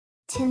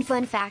10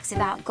 fun facts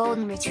about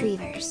Golden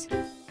Retrievers.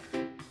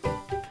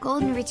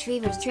 Golden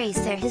Retrievers trace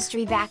their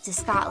history back to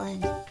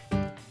Scotland.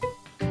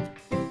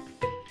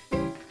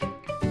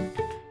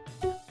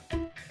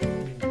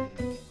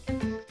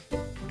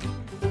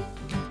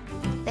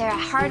 They're a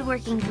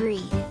hard-working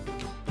breed.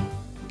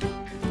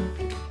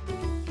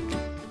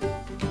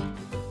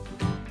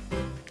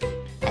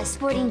 As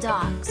sporting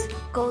dogs,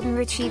 Golden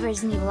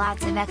Retrievers need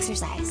lots of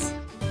exercise.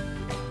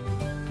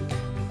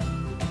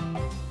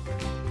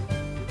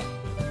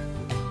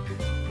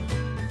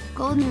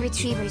 Golden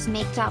Retrievers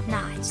make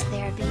top-notch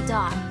therapy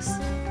dogs.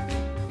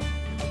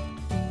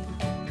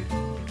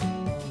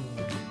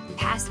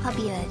 Past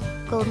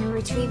puppyhood, Golden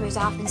Retrievers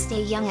often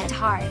stay young at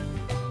heart.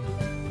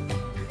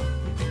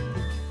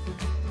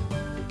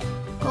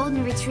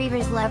 Golden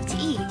Retrievers love to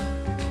eat.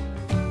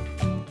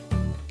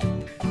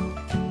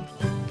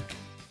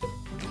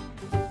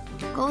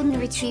 Golden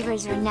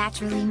Retrievers are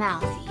naturally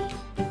mouthy.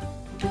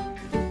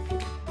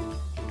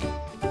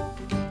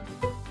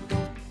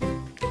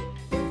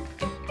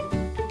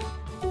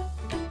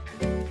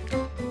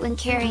 When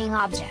carrying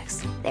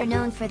objects, they're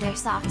known for their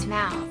soft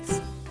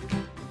mouths.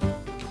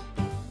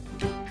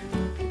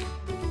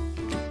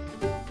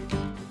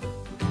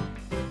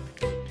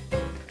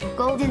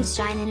 Goldens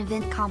shine in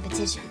event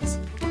competitions.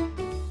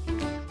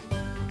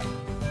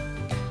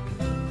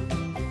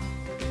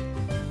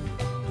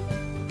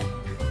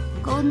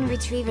 Golden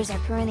Retrievers are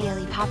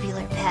perennially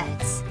popular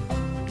pets.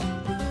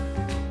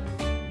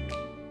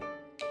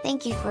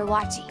 Thank you for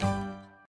watching.